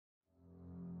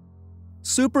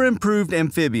super improved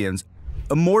amphibians,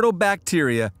 immortal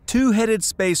bacteria, two-headed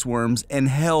space worms, and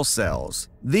hell cells.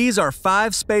 These are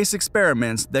 5 space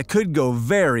experiments that could go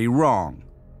very wrong.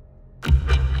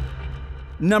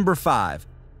 Number 5.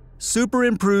 Super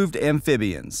improved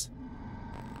amphibians.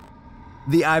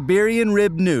 The Iberian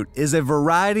ribbed newt is a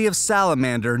variety of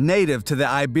salamander native to the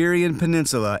Iberian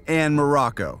Peninsula and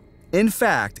Morocco. In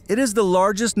fact, it is the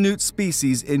largest newt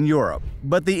species in Europe,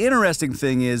 but the interesting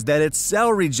thing is that its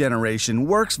cell regeneration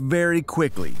works very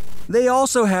quickly. They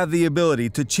also have the ability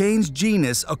to change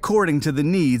genus according to the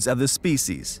needs of the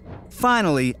species.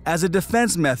 Finally, as a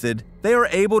defense method, they are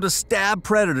able to stab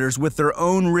predators with their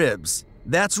own ribs.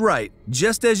 That's right,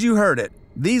 just as you heard it.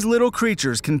 These little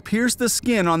creatures can pierce the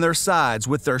skin on their sides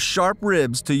with their sharp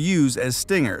ribs to use as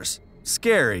stingers.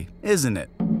 Scary, isn't it?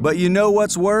 But you know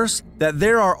what's worse? That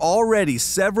there are already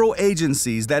several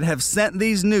agencies that have sent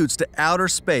these newts to outer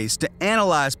space to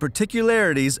analyze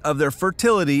particularities of their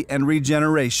fertility and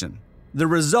regeneration. The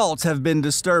results have been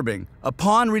disturbing.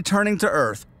 Upon returning to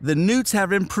Earth, the newts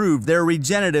have improved their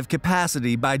regenerative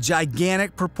capacity by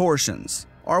gigantic proportions.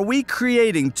 Are we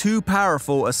creating too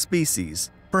powerful a species?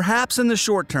 Perhaps in the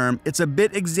short term, it's a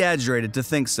bit exaggerated to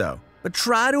think so. But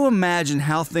try to imagine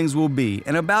how things will be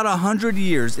in about 100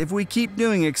 years if we keep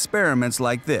doing experiments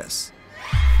like this.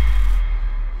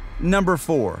 Number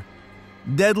 4.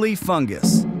 Deadly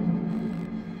fungus.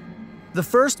 The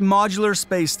first modular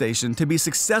space station to be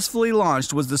successfully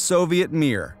launched was the Soviet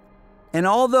Mir. And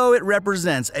although it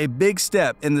represents a big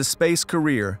step in the space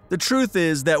career, the truth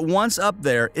is that once up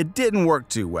there, it didn't work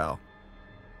too well.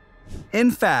 In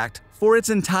fact, for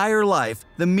its entire life,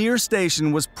 the Mir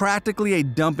station was practically a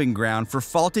dumping ground for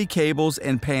faulty cables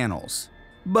and panels.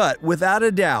 But without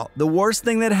a doubt, the worst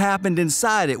thing that happened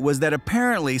inside it was that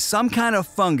apparently some kind of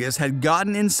fungus had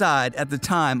gotten inside at the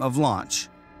time of launch.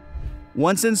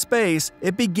 Once in space,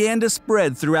 it began to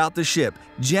spread throughout the ship,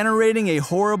 generating a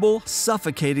horrible,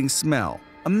 suffocating smell.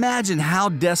 Imagine how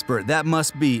desperate that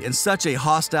must be in such a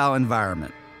hostile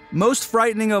environment. Most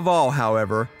frightening of all,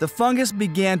 however, the fungus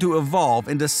began to evolve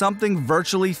into something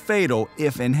virtually fatal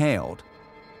if inhaled.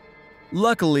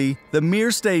 Luckily, the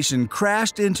Mir station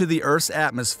crashed into the Earth's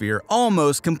atmosphere,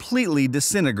 almost completely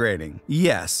disintegrating.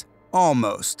 Yes,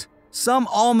 almost. Some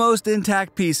almost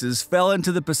intact pieces fell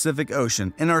into the Pacific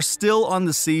Ocean and are still on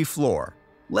the sea floor.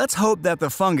 Let's hope that the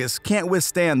fungus can't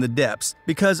withstand the depths,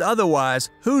 because otherwise,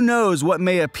 who knows what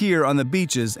may appear on the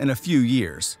beaches in a few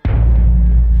years.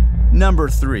 Number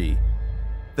 3.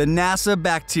 The NASA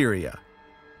bacteria.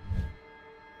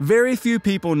 Very few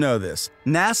people know this.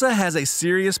 NASA has a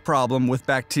serious problem with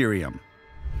bacterium.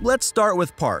 Let's start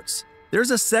with parts. There's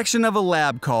a section of a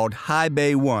lab called High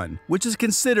Bay 1, which is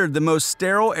considered the most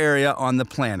sterile area on the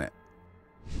planet.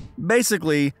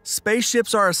 Basically,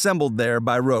 spaceships are assembled there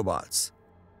by robots.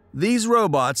 These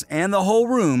robots and the whole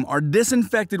room are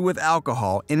disinfected with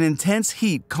alcohol in intense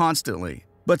heat constantly.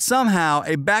 But somehow,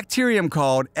 a bacterium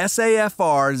called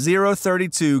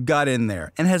SAFR-032 got in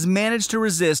there and has managed to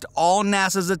resist all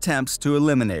NASA's attempts to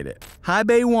eliminate it. High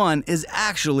Bay 1 is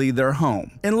actually their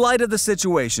home. In light of the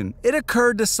situation, it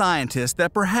occurred to scientists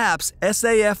that perhaps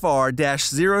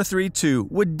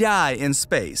SAFR-032 would die in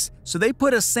space, so they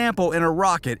put a sample in a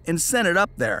rocket and sent it up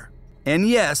there. And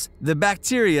yes, the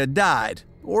bacteria died,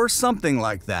 or something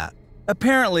like that.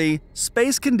 Apparently,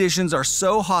 space conditions are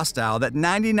so hostile that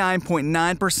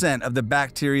 99.9% of the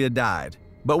bacteria died.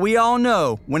 But we all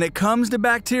know, when it comes to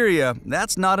bacteria,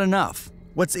 that's not enough.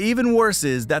 What's even worse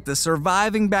is that the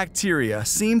surviving bacteria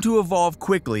seem to evolve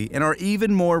quickly and are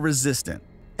even more resistant.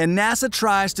 And NASA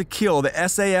tries to kill the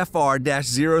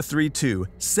SAFR-032,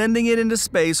 sending it into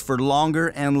space for longer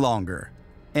and longer.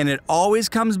 And it always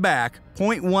comes back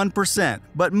 0.1%,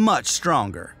 but much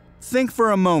stronger. Think for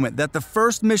a moment that the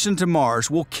first mission to Mars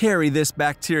will carry this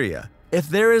bacteria. If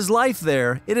there is life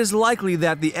there, it is likely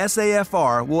that the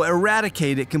SAFR will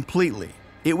eradicate it completely.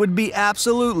 It would be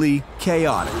absolutely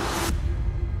chaotic.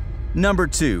 Number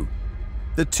 2.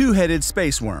 The two-headed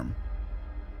space worm.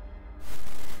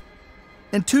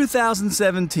 In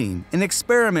 2017, an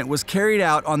experiment was carried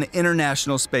out on the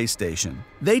International Space Station.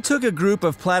 They took a group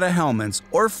of platyhelminths,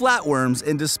 or flatworms,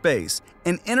 into space,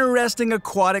 an interesting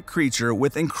aquatic creature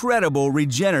with incredible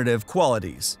regenerative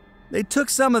qualities. They took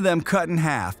some of them cut in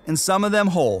half and some of them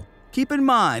whole. Keep in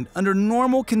mind, under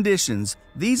normal conditions,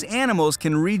 these animals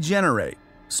can regenerate.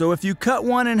 So if you cut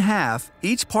one in half,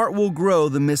 each part will grow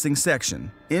the missing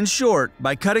section. In short,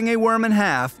 by cutting a worm in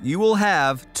half, you will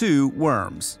have 2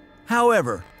 worms.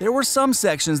 However, there were some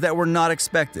sections that were not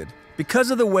expected because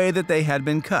of the way that they had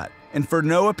been cut, and for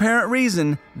no apparent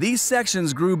reason, these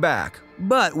sections grew back,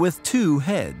 but with 2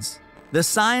 heads. The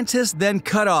scientists then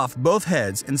cut off both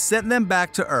heads and sent them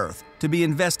back to Earth to be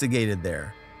investigated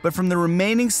there. But from the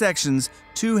remaining sections,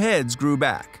 2 heads grew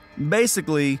back.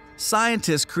 Basically,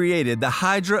 scientists created the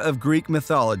Hydra of Greek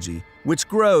mythology, which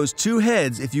grows 2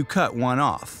 heads if you cut one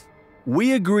off.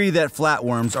 We agree that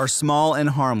flatworms are small and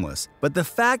harmless, but the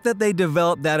fact that they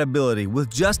developed that ability with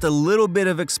just a little bit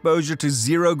of exposure to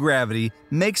zero gravity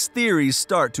makes theories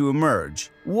start to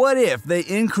emerge. What if they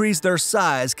increase their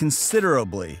size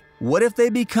considerably? What if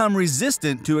they become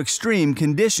resistant to extreme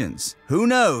conditions? Who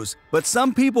knows, but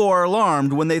some people are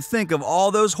alarmed when they think of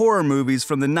all those horror movies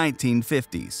from the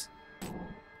 1950s.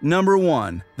 Number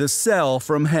 1. The Cell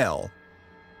from Hell.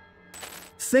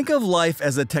 Think of life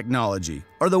as a technology,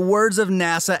 or the words of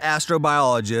NASA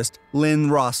astrobiologist Lynn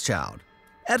Rothschild.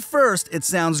 At first, it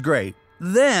sounds great.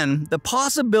 Then, the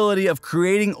possibility of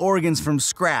creating organs from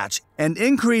scratch and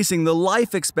increasing the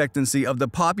life expectancy of the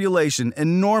population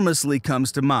enormously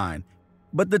comes to mind.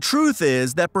 But the truth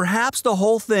is that perhaps the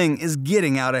whole thing is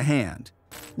getting out of hand.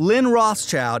 Lynn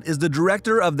Rothschild is the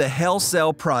director of the Hell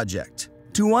Cell Project.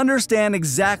 To understand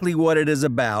exactly what it is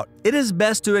about, it is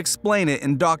best to explain it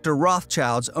in Dr.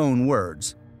 Rothschild's own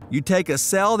words. You take a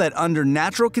cell that under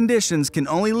natural conditions can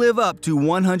only live up to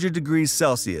 100 degrees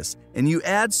Celsius, and you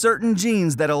add certain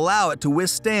genes that allow it to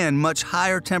withstand much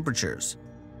higher temperatures.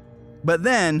 But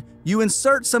then, you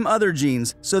insert some other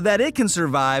genes so that it can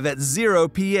survive at 0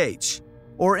 pH,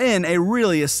 or in a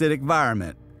really acidic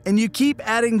environment. And you keep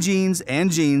adding genes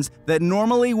and genes that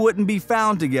normally wouldn't be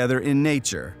found together in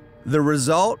nature. The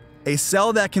result? A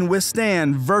cell that can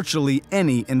withstand virtually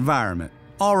any environment.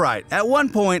 Alright, at one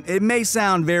point it may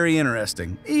sound very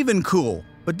interesting, even cool,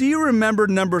 but do you remember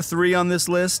number 3 on this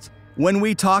list? When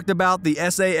we talked about the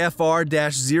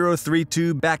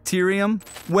SAFR-032 bacterium?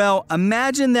 Well,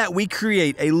 imagine that we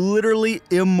create a literally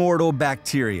immortal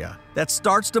bacteria that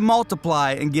starts to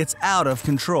multiply and gets out of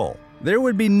control. There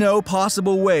would be no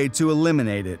possible way to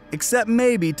eliminate it, except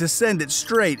maybe to send it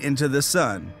straight into the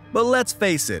sun. But let's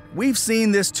face it, we've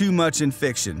seen this too much in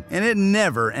fiction, and it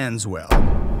never ends well.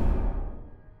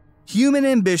 Human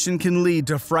ambition can lead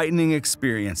to frightening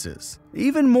experiences.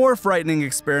 Even more frightening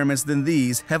experiments than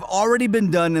these have already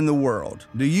been done in the world.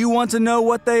 Do you want to know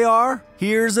what they are?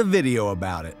 Here's a video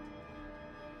about it.